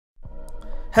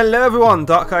Hello everyone,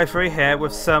 Dark3 here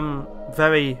with some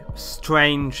very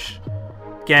strange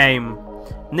game.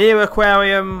 Near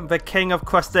Aquarium, the King of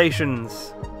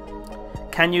Crustaceans.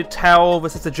 Can you tell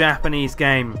this is a Japanese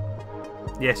game?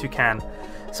 Yes, you can.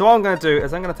 So what I'm going to do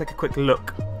is I'm going to take a quick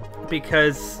look,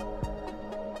 because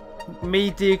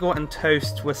me, Deagle and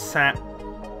Toast were sat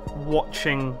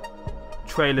watching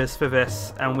trailers for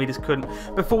this and we just couldn't,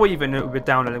 before we even knew we were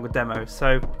downloading the demo.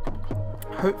 So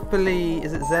hopefully,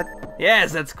 is it Z? Yeah,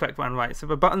 Z's the correct one, right. So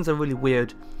the buttons are really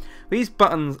weird. These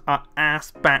buttons are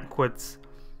ass backwards.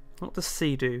 What does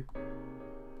C do?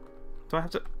 Do I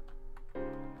have to...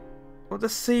 What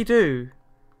does C do?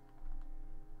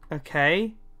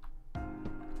 Okay.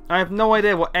 I have no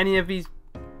idea what any of these...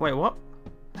 Wait, what?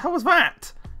 How was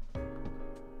that?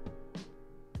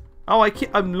 Oh,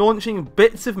 I'm launching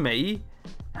bits of me.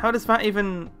 How does that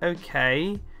even...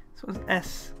 Okay. So what's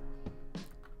S?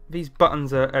 These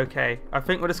buttons are okay. I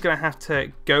think we're just gonna have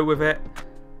to go with it.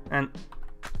 And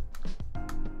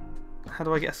how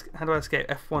do I escape?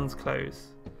 F1's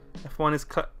close. F1 is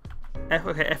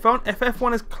okay. If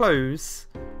F1 is close.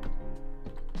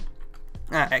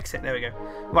 Exit. There we go.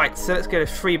 Right. So let's go to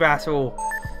free battle.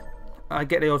 I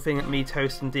get the odd thing that me,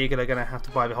 Toast, and Deagle are gonna have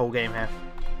to buy the whole game here.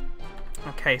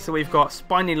 Okay. So we've got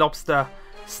spiny lobster,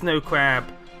 snow crab,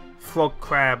 frog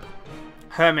crab,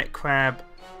 hermit crab,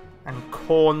 and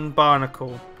corn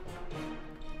barnacle.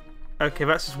 Okay,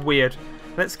 that's just weird.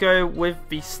 Let's go with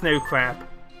the snow crab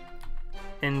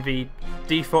in the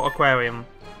default aquarium.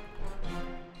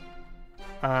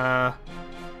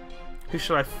 Who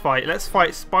should I fight? Let's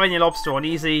fight spiny lobster on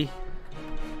easy.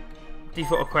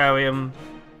 Default aquarium.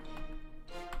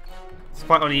 Let's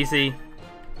fight on easy.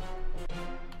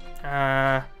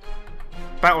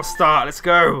 Battle start. Let's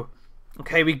go.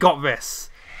 Okay, we got this.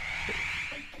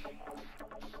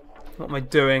 What am I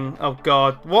doing? Oh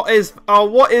god. What is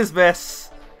this?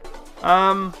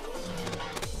 Pew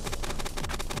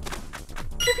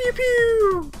pew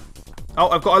pew! Oh,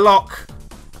 I've got a lock.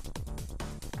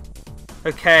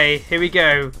 Okay, here we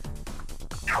go.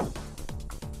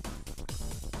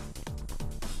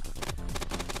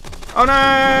 Oh no!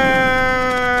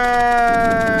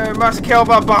 Must kill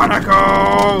the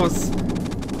barnacles!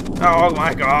 Oh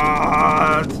my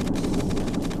god!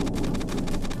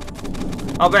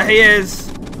 Oh, there he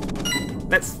is!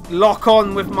 Let's lock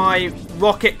on with my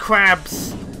rocket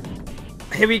crabs.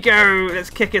 Here we go. Let's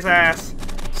kick his ass.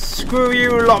 Screw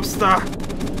you, lobster.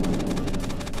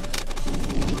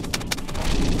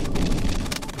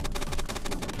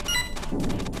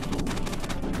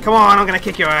 Come on, I'm gonna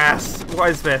kick your ass. What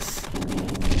is this?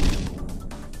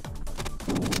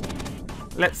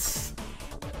 Let's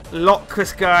lock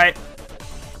this guy.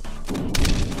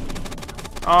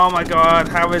 Oh my god,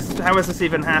 how is this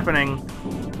even happening?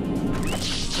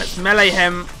 Let's melee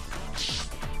him.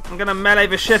 I'm gonna melee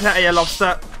the shit out of you,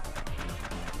 lobster.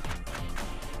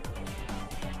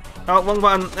 Oh, wrong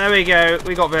button. There we go.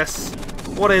 We got this.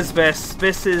 What is this?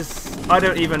 This is... I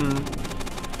don't even...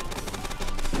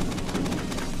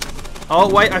 Oh,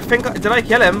 wait. I think... Did I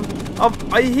kill him? Oh,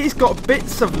 he's got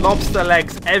bits of lobster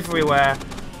legs everywhere.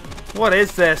 What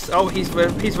is this? Oh, he's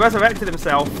resurrected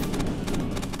himself.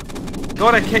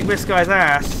 Gotta kick this guy's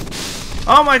ass.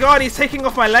 Oh my god, he's taking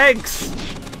off my legs.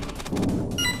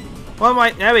 What am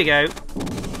I? There we go.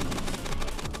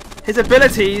 His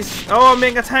abilities. Oh, I'm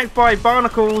being attacked by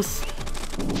barnacles.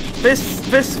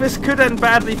 This could end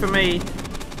badly for me.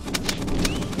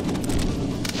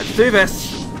 Let's do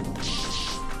this.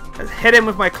 Let's hit him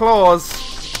with my claws.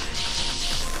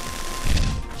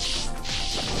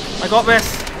 I got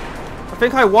this. I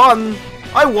think I won.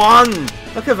 I won.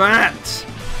 Look at that.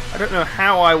 I don't know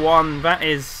how I won. That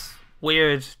is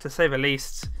weird, to say the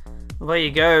least. Well, there you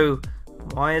go.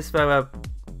 Why is there a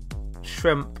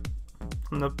shrimp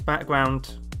in the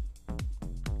background?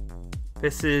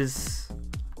 This is...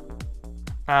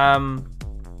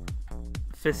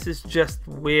 This is just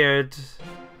weird.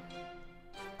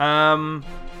 Let's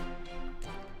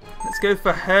go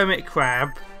for hermit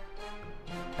crab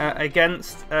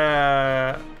against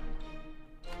a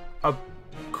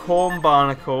corn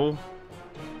barnacle.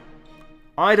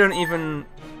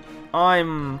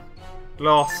 I'm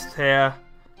lost here.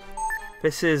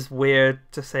 This is weird,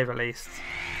 to say the least.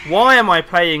 Why am I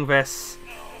playing this?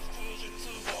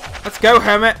 Let's go,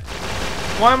 Hermit.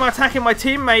 Why am I attacking my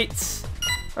teammates?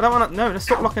 I don't want to... No, let's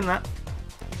stop blocking that.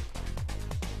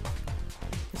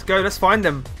 Let's go, let's find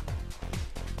them.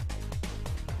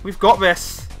 We've got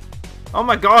this. Oh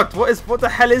my god, what the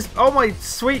hell is... Oh my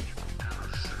sweet...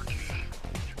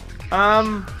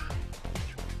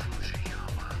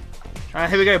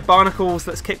 here we go, barnacles,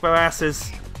 let's kick their asses.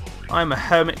 I'm a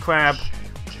hermit crab.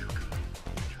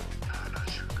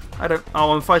 I don't...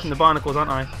 Oh, I'm fighting the barnacles,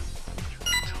 aren't I?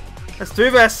 Let's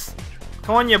do this!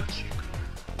 Come on, you...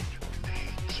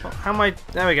 How am I...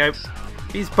 There we go.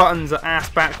 These buttons are ass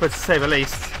backwards, to say the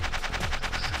least.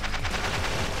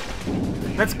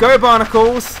 Let's go,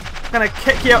 barnacles! I'm gonna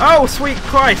kick you... Oh, sweet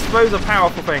Christ! Those are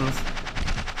powerful things.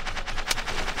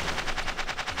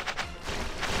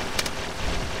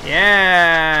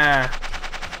 Yeah!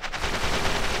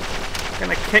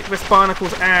 Gonna kick this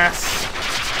barnacle's ass.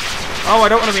 Oh, I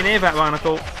don't want to be near that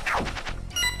barnacle.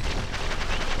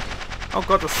 Oh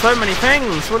god, there's so many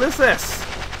things! What is this?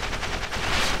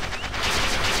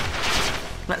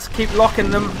 Let's keep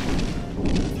locking them.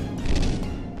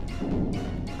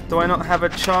 Do I not have a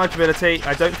charge ability?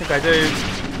 I don't think I do.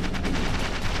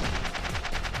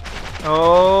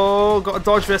 Oh, gotta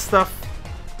dodge this stuff.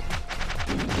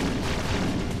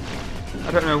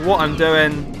 I don't know what I'm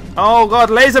doing. Oh god,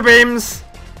 laser beams!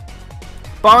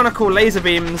 Barnacle laser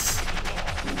beams.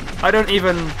 I don't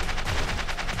even...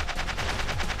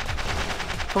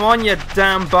 Come on, you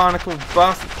damn barnacle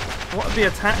bastard. What would the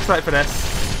attacks like for this?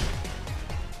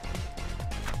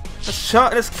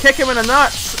 Let's kick him in the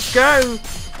nuts. Let's go.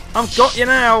 I've got you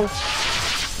now. I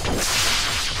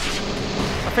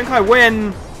think I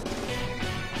win.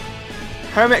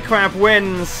 Hermit Crab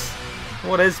wins.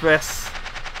 What is this?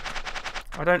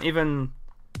 I don't even...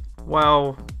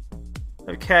 Well...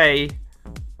 Okay.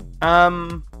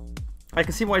 I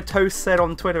can see my Toast said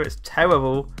on Twitter it's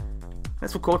terrible.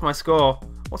 Let's record my score.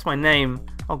 What's my name?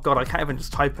 Oh god, I can't even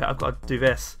just type it. I've got to do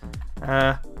this.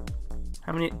 How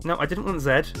many? No, I didn't want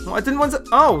Z. No, I didn't want Z.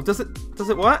 Oh, does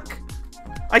it work?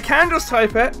 I can just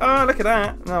type it. Oh, look at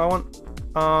that. No, I want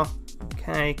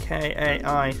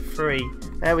RKKAI 3.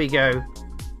 There we go.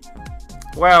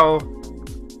 Well,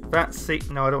 that's the...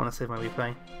 No, I don't want to save my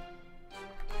replay.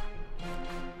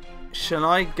 Shall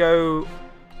I go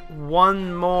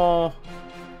one more?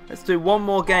 Let's do one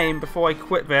more game before I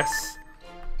quit this.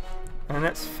 And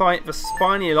let's fight the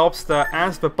spiny lobster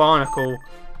as the barnacle.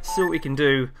 See what we can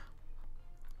do.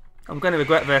 I'm going to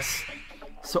regret this.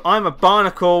 So I'm a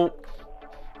barnacle.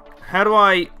 How do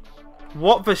I...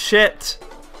 What the shit?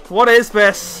 What is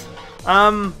this? Do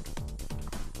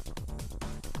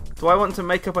I want to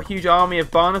make up a huge army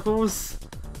of barnacles?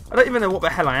 I don't even know what the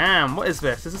hell I am. What is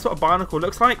this? Is this what a barnacle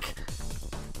looks like?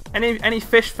 Any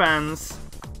fish fans?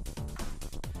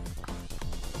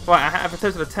 Right, I have a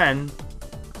total of 10.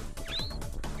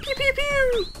 Pew pew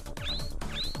pew!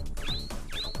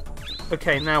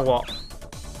 Okay, now what?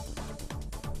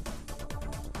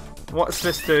 What does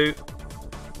this do?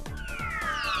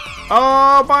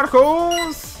 Oh,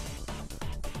 barnacles!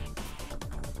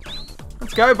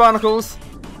 Let's go, barnacles!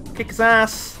 Kick his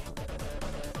ass!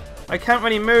 I can't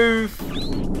really move.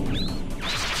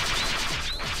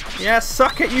 Yeah,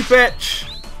 suck it, you bitch!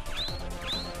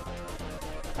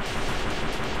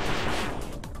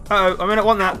 Uh-oh, I may not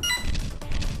want that.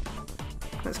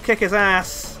 Let's kick his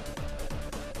ass.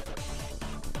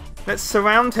 Let's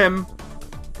surround him.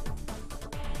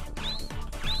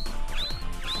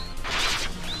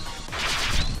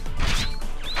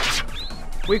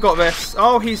 We got this.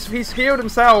 Oh, he's healed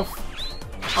himself.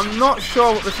 I'm not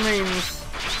sure what this means.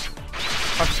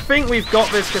 I think we've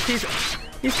got this because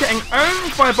he's getting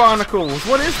owned by barnacles.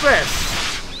 What is this?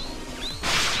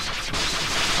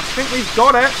 I think we've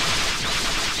got it.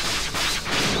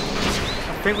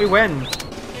 I think we win.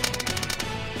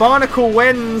 Barnacle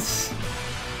wins.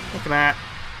 Look at that.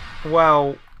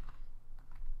 Well,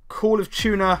 Call of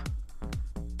Tuna,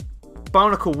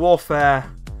 Barnacle Warfare.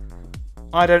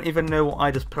 I don't even know what I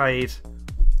just played.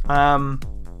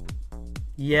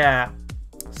 Yeah.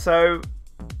 So,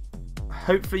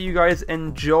 hopefully you guys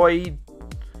enjoyed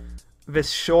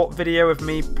this short video of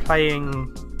me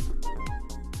playing...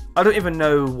 I don't even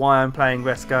know why I'm playing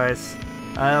this, guys.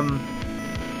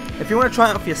 If you want to try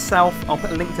it out for yourself, I'll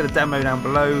put a link to the demo down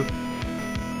below.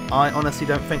 I honestly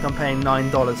don't think I'm paying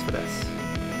 $9 for this.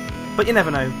 But you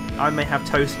never know. I may have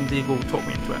Toast and Deagle talk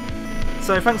me into it.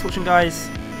 So thanks for watching, guys.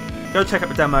 Go check out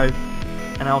the demo,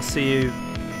 and I'll see you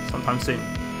sometime soon.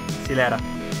 See you later.